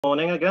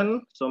Morning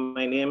again. So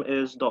my name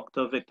is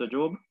Dr. Victor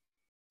Job,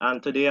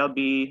 and today I'll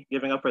be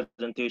giving a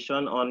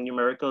presentation on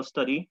numerical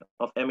study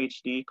of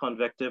MHD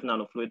convective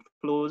nanofluid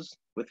flows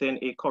within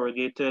a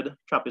corrugated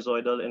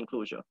trapezoidal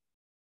enclosure.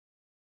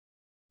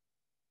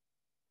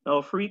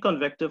 Now, free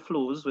convective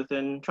flows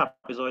within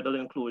trapezoidal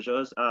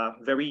enclosures are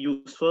very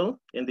useful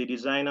in the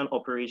design and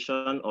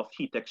operation of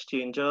heat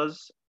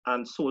exchangers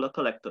and solar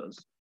collectors.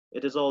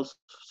 It is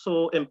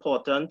also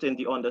important in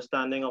the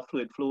understanding of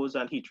fluid flows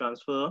and heat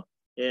transfer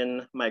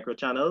in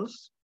microchannels,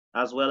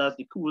 as well as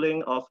the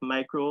cooling of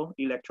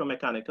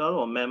microelectromechanical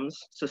or MEMS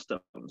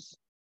systems.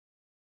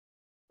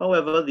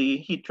 However, the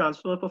heat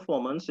transfer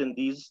performance in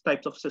these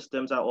types of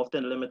systems are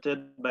often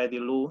limited by the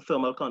low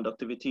thermal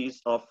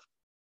conductivities of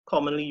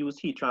commonly used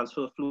heat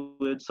transfer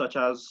fluids such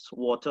as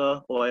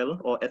water,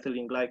 oil, or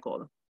ethylene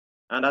glycol.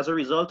 And as a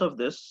result of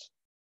this,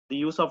 the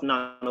use of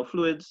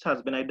nanofluids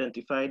has been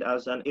identified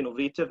as an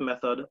innovative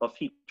method of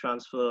heat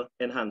transfer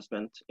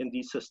enhancement in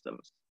these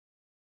systems.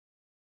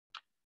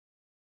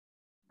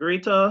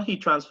 Greater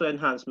heat transfer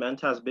enhancement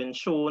has been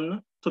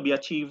shown to be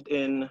achieved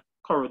in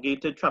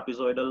corrugated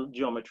trapezoidal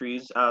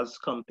geometries as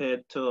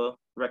compared to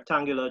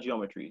rectangular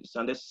geometries.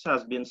 And this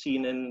has been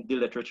seen in the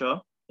literature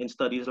in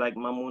studies like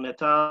Mamoon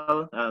et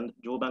al. And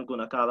Jobe and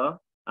Gunakala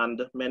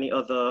and many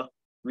other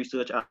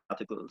research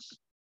articles.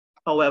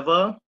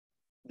 However,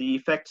 the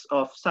effects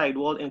of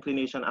sidewall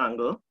inclination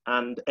angle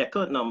and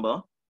Eckert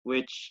number,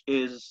 which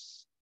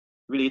is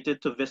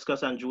related to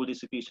viscous and Joule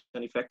dissipation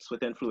effects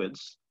within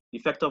fluids, the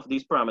effect of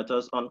these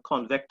parameters on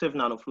convective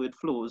nanofluid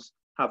flows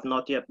have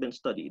not yet been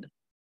studied.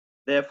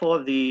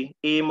 Therefore, the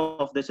aim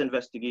of this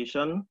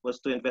investigation was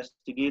to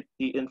investigate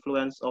the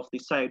influence of the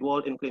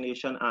sidewall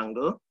inclination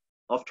angle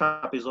of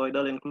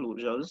trapezoidal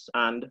enclosures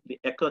and the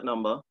Eckert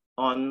number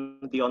on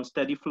the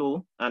unsteady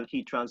flow and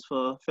heat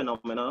transfer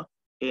phenomena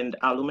in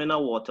alumina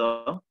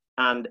water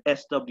and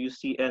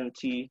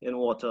SWCNT in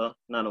water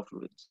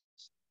nanofluids.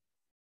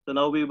 So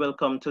now we will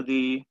come to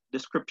the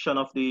description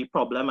of the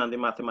problem and the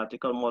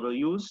mathematical model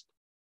used.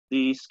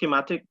 The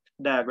schematic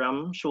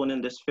diagram shown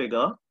in this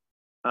figure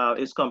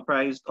is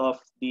comprised of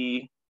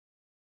the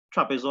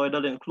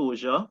trapezoidal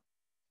enclosure,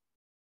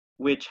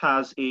 which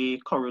has a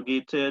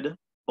corrugated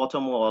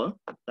bottom wall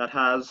that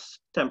has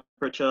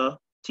temperature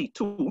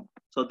T2.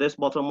 So this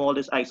bottom wall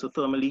is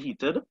isothermally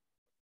heated.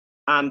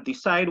 And the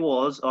side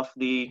walls of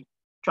the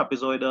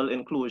trapezoidal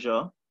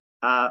enclosure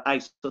are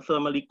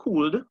isothermally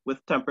cooled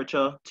with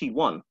temperature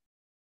T1.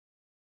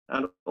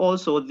 And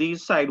also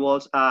these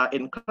sidewalls are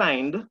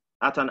inclined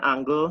at an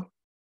angle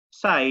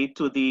psi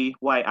to the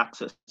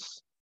y-axis.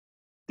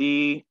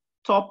 The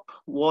top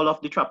wall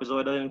of the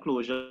trapezoidal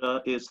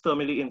enclosure is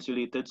thermally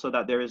insulated so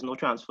that there is no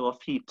transfer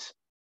of heat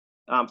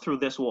through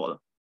this wall.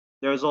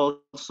 There is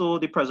also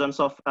the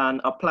presence of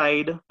an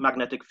applied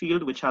magnetic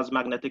field, which has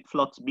magnetic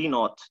flux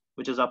B0,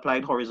 which is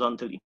applied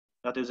horizontally,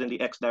 that is in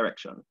the x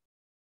direction.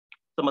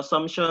 Some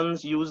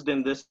assumptions used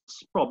in this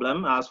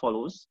problem as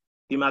follows.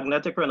 The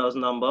magnetic Reynolds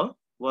number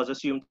was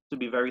assumed to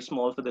be very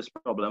small for this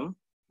problem.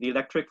 The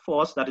electric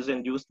force that is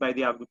induced by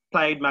the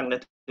applied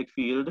magnetic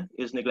field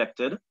is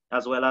neglected,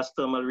 as well as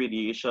thermal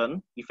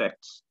radiation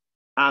effects.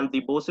 And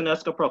the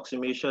Bose-Einstein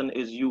approximation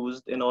is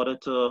used in order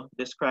to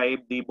describe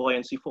the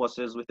buoyancy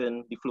forces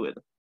within the fluid.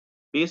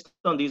 Based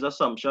on these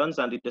assumptions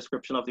and the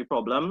description of the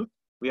problem,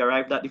 we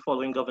arrived at the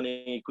following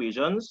governing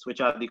equations, which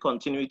are the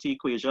continuity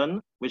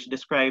equation, which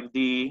describe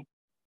the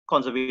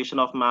conservation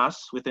of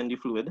mass within the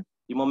fluid,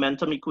 the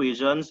momentum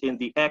equations in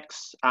the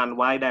x and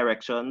y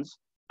directions,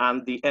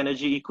 and the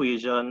energy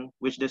equation,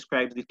 which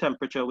describes the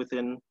temperature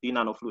within the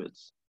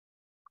nanofluids.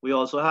 We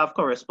also have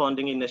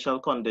corresponding initial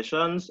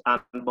conditions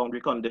and boundary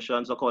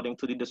conditions according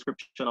to the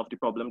description of the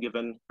problem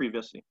given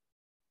previously.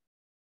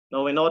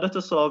 Now, in order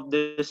to solve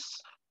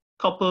this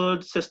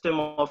coupled system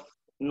of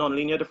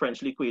nonlinear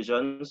differential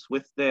equations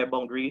with their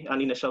boundary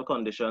and initial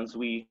conditions,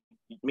 we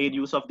made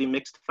use of the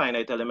mixed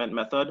finite element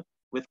method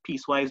with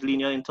piecewise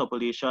linear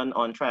interpolation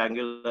on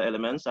triangular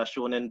elements as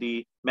shown in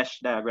the mesh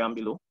diagram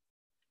below.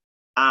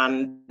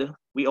 And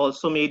we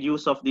also made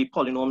use of the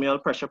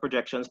polynomial pressure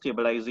projection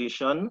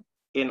stabilization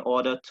in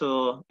order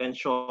to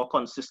ensure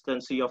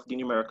consistency of the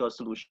numerical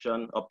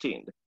solution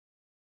obtained.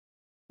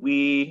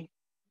 We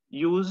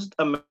used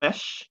a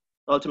mesh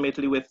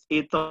ultimately with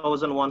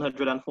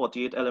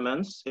 8,148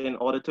 elements in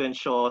order to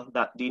ensure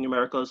that the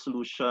numerical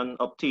solution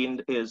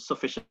obtained is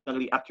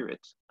sufficiently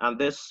accurate. And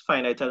this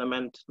finite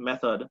element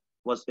method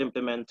was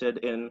implemented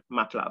in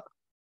MATLAB.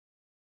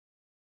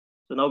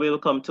 So now we will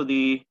come to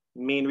the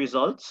main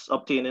results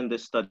obtained in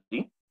this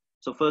study.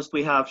 So first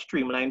we have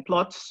streamline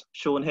plots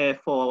shown here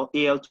for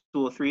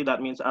Al2O3,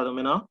 that means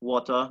alumina,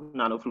 water,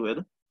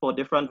 nanofluid, for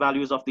different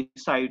values of the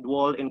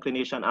sidewall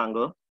inclination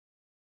angle,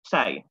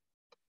 psi.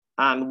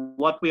 And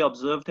what we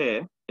observed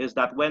here is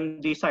that when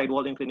the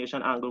sidewall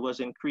inclination angle was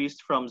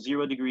increased from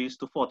 0 degrees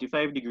to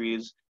 45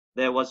 degrees,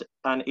 there was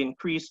an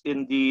increase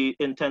in the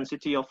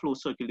intensity of flow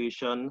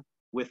circulation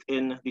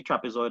within the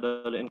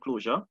trapezoidal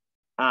enclosure.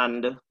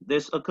 And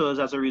this occurs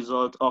as a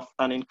result of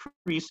an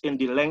increase in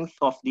the length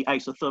of the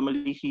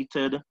isothermally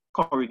heated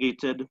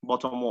corrugated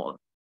bottom wall.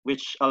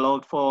 which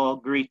allowed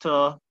for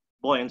greater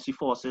buoyancy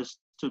forces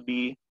to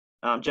be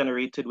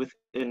generated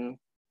within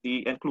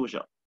the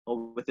enclosure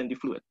or within the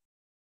fluid.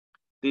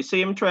 The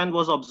same trend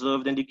was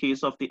observed in the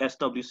case of the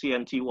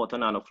SWCNT water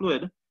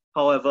nanofluid.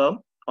 However,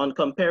 on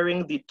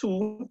comparing the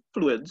two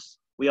fluids,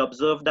 we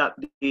observed that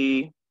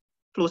the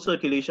flow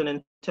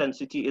circulation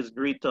intensity is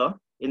greater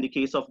in the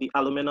case of the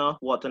alumina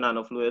water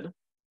nanofluid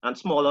and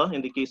smaller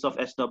in the case of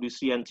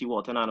SWCNT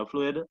water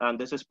nanofluid. And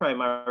this is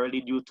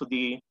primarily due to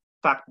the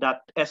fact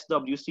that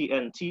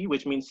SWCNT,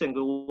 which means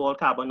single wall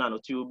carbon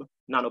nanotube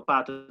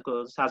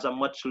nanoparticles, has a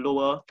much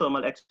lower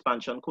thermal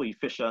expansion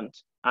coefficient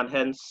and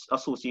hence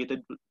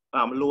associated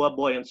lower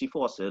buoyancy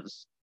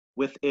forces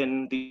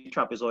within the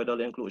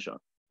trapezoidal enclosure.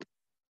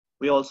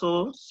 We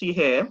also see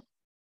here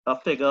a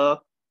figure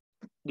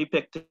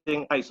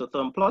depicting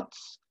isotherm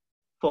plots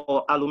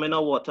for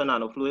alumina water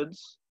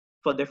nanofluids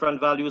for different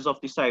values of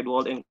the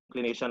sidewall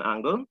inclination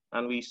angle.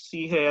 And we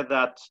see here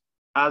that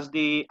as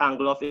the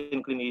angle of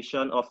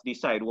inclination of the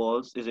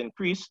sidewalls is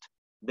increased,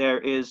 there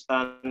is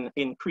an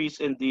increase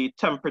in the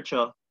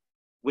temperature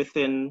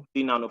within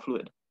the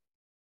nanofluid.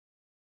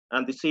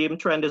 And the same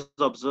trend is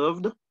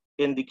observed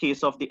in the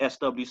case of the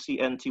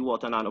SWCNT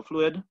water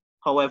nanofluid.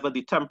 However,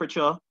 the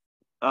temperature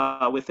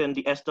within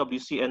the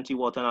SWCNT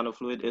water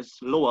nanofluid is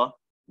lower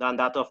than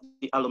that of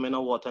the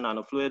alumina water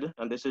nanofluid,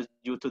 and this is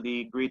due to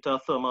the greater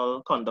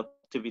thermal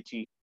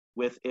conductivity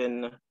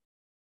within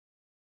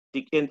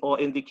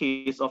in the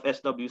case of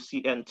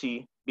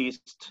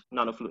SWCNT-based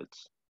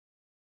nanofluids.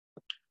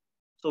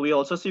 So we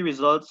also see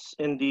results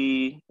in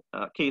the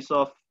case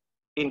of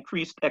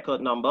increased Eckert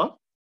number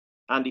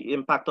and the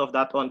impact of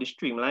that on the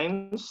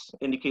streamlines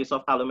in the case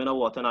of alumina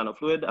water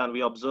nanofluid, and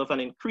we observe an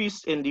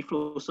increase in the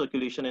flow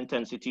circulation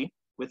intensity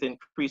with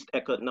increased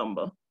Eckert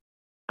number.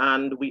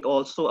 And we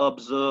also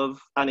observe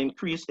an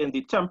increase in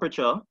the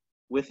temperature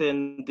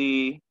within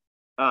the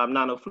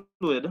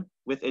nanofluid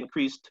with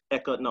increased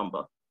Eckert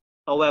number.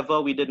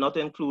 However, we did not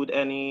include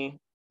any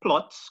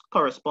plots,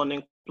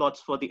 corresponding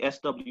plots for the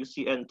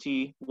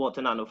SWCNT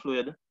water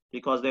nanofluid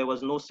because there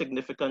was no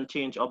significant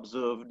change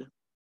observed.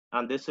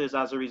 And this is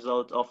as a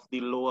result of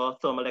the lower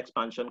thermal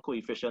expansion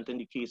coefficient in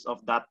the case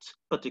of that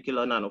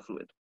particular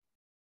nanofluid.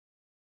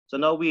 So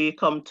now we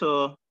come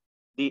to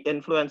the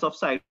influence of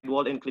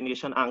sidewall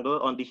inclination angle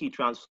on the heat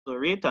transfer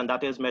rate, and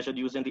that is measured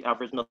using the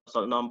average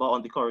Nusselt number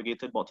on the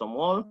corrugated bottom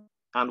wall.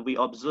 And we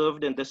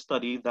observed in this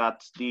study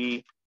that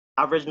the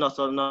average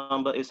Nusselt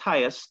number is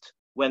highest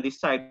when the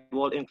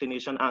sidewall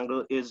inclination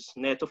angle is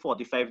near to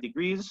 45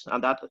 degrees,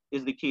 and that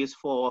is the case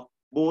for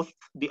both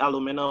the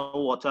alumina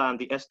water and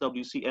the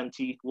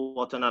SWCNT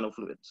water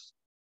nanofluids.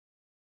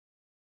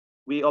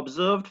 We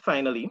observed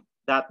finally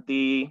that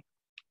the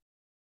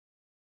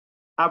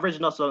average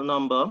Nusselt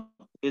number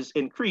is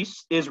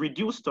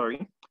reduced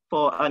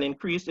for an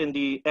increase in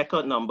the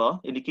Eckert number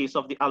in the case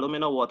of the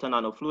alumina water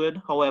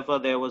nanofluid. However,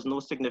 there was no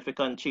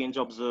significant change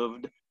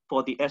observed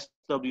for the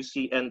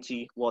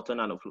SWCNT water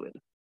nanofluid.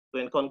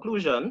 So in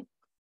conclusion,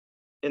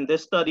 in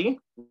this study,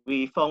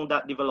 we found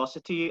that the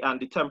velocity and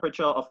the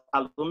temperature of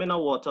alumina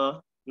water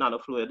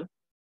nanofluid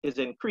is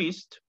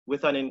increased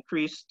with an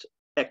increased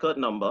Eckert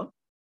number.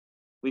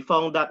 We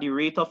found that the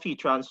rate of heat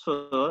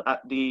transfer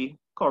at the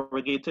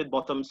corrugated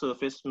bottom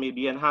surface may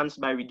be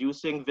enhanced by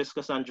reducing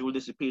viscous and Joule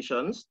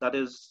dissipations, that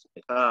is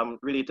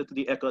related to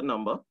the Eckert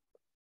number.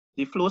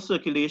 The flow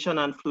circulation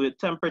and fluid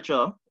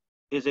temperature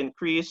is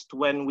increased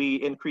when we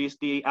increase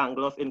the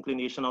angle of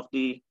inclination of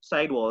the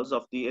sidewalls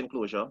of the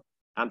enclosure.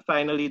 And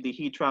finally, the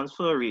heat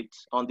transfer rate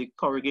on the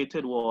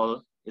corrugated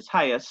wall is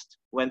highest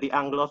when the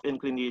angle of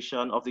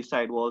inclination of the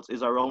sidewalls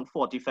is around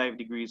 45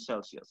 degrees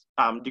Celsius.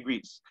 And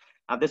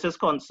this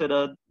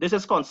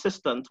is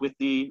consistent with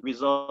the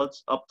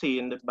results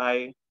obtained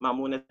by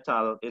Mamoun et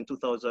al. In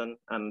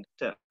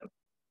 2010.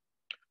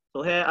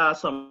 So here are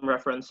some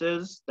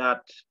references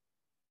that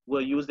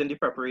were used in the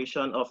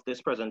preparation of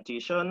this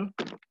presentation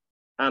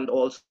and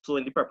also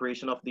in the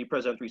preparation of the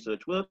present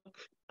research work.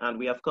 And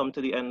we have come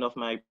to the end of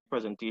my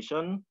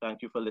presentation.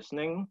 Thank you for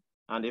listening.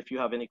 And if you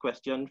have any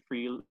question,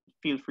 feel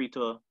free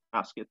to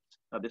ask it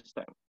at this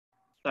time.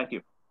 Thank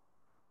you.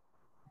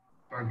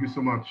 Thank you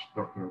so much,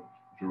 Dr.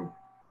 Joule.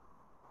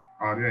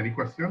 Are there any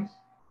questions?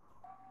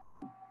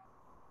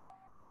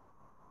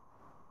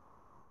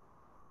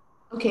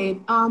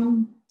 Okay,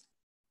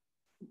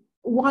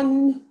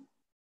 one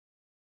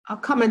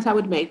comment I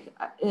would make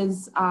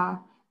is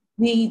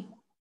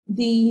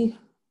the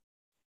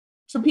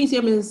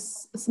trapezium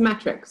is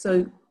symmetric,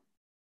 so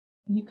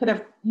you could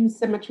have used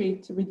symmetry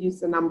to reduce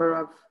the number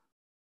of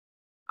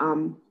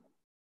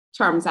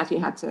terms that you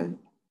had to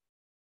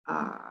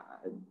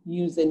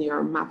use in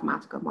your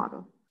mathematical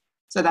model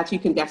so that you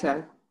can get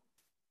a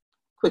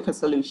quicker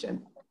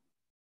solution.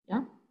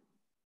 Yeah?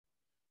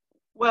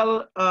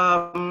 Well,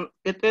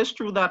 it is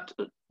true that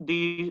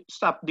the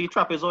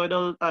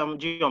trapezoidal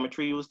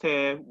geometry used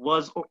here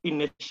was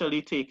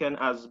initially taken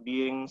as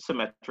being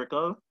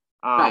symmetrical.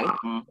 Right.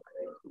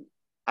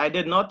 I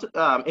did not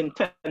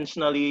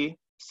intentionally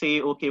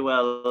say, okay,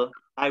 well,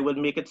 I will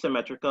make it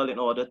symmetrical in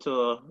order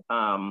to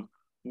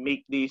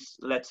make this,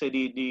 let's say,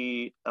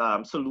 the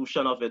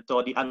solution of it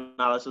or the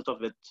analysis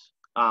of it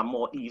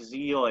more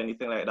easy or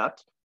anything like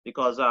that,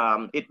 because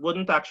it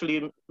wouldn't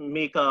actually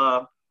make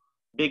a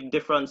big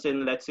difference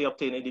in, let's say,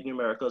 obtaining the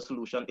numerical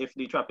solution if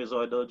the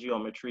trapezoidal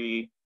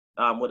geometry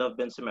would have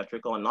been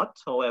symmetric or not.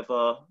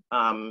 However,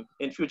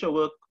 in future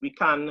work, we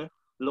can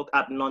look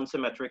at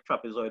non-symmetric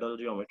trapezoidal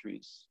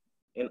geometries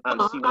and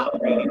see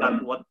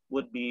what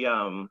would be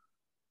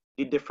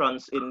the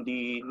difference in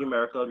the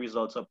numerical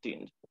results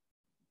obtained.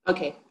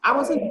 Okay, I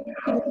wasn't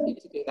asking you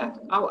to do that.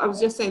 I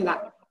was just saying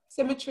that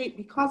symmetry,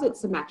 because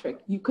it's symmetric,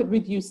 you could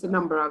reduce the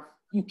number of,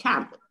 you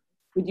can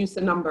reduce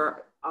the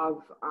number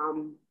of,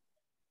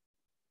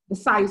 the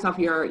size of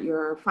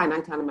your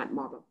finite element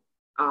model.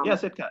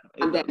 Yes, it can.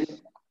 And then,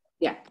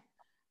 yeah.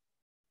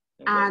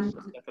 And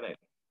definitely.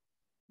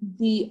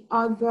 the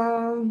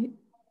other,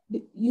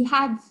 you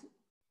had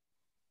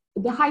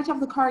the height of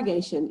the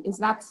corrugation, is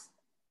that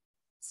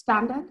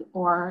standard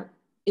or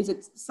is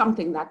it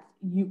something that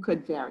you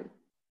could vary?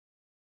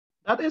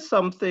 That is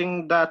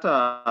something that,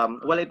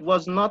 well, it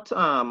was not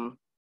in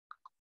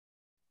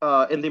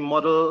the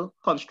model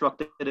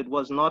constructed, it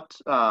was not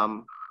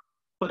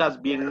put as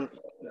being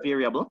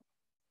variable.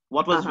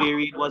 What was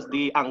varied was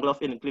the angle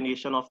of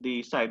inclination of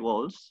the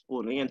sidewalls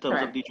only in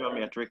terms of the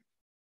geometric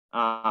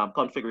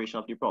configuration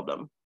of the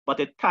problem. But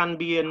it can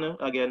be in,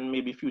 again,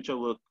 maybe future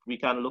work, we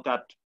can look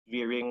at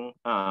varying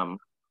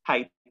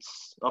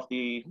heights of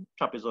the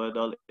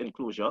trapezoidal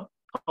enclosure.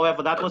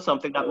 However, that was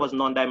something that was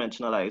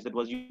non-dimensionalized. It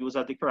was used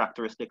as the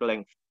characteristic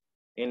length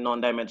in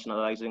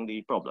non-dimensionalizing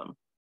the problem.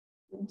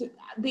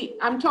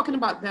 I'm talking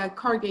about the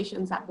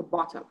corrugations at the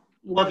bottom.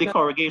 Oh, the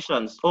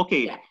corrugations.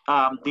 Okay,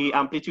 yeah. The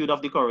amplitude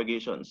of the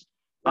corrugations.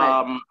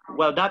 Right.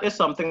 Well, that is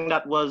something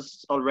that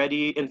was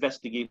already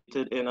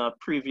investigated in a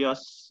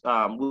previous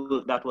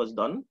work that was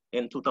done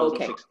in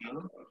 2016.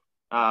 Okay.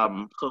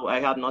 So I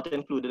had not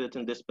included it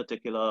in this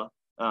particular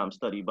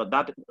study, but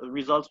that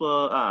results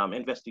were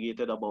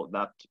investigated about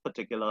that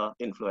particular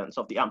influence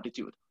of the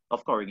amplitude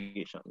of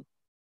corrugation.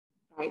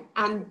 Right,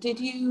 and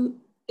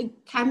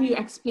can you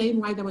explain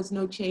why there was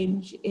no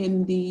change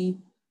in the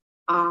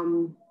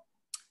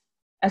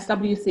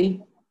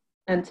SWCNT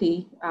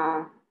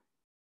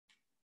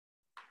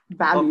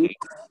value?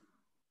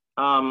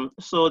 Okay.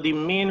 So the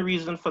main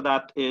reason for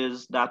that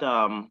is that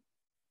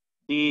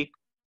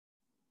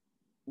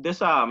this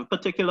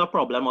particular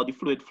problem, or the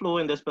fluid flow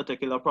in this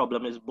particular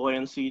problem, is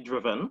buoyancy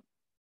driven.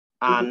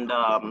 And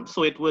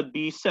so it would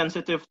be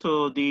sensitive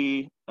to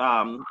the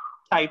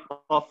type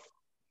of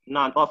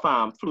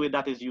fluid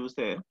that is used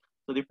here.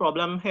 So the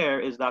problem here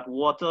is that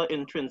water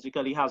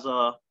intrinsically has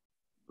a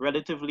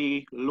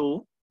relatively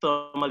low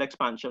thermal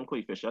expansion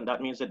coefficient.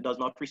 That means it does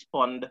not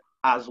respond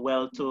as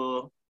well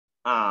to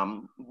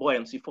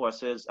buoyancy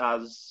forces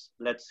as,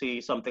 let's say,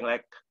 something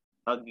like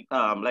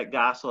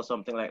gas or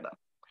something like that.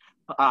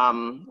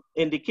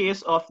 In the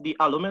case of the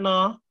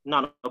alumina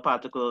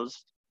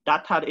nanoparticles,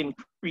 that had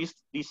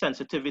increased the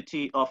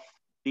sensitivity of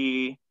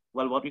the,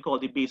 well, what we call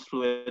the base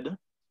fluid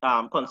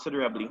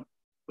considerably,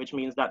 which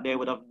means that there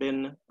would have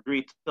been a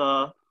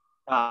greater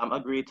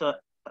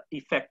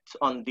effect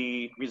on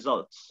the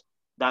results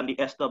than the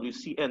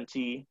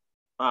SWCNT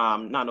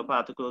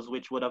nanoparticles,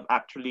 which would have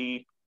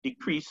actually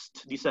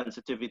decreased the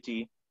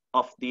sensitivity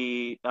of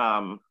the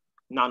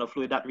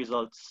nanofluid that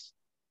results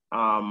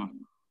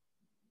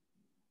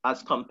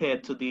as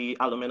compared to the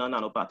alumina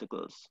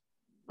nanoparticles.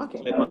 Okay.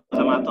 So it was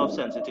a matter of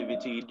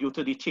sensitivity due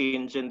to the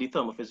change in the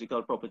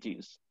thermophysical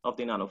properties of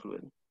the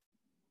nanofluid.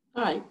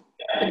 All right.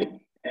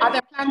 Are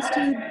there plans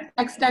to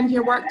extend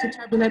your work to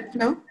turbulent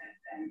flow?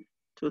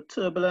 To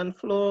turbulent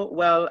flow,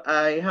 well,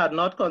 I had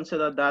not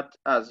considered that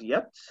as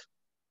yet.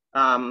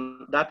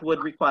 That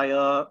would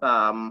require,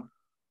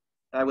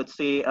 I would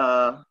say,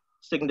 a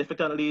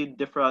significantly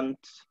different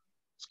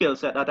skill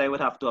set that I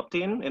would have to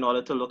obtain in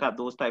order to look at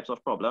those types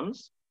of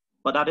problems.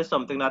 But that is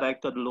something that I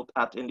could look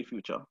at in the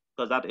future,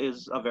 because that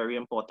is a very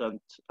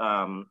important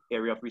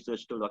area of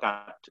research to look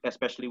at,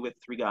 especially with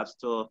regards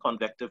to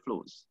convective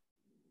flows.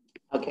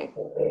 Okay.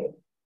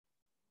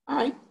 All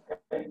right.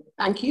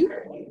 Thank you.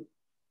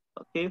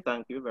 Okay,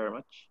 thank you very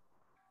much.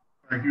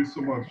 Thank you so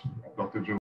much, Dr. Joule.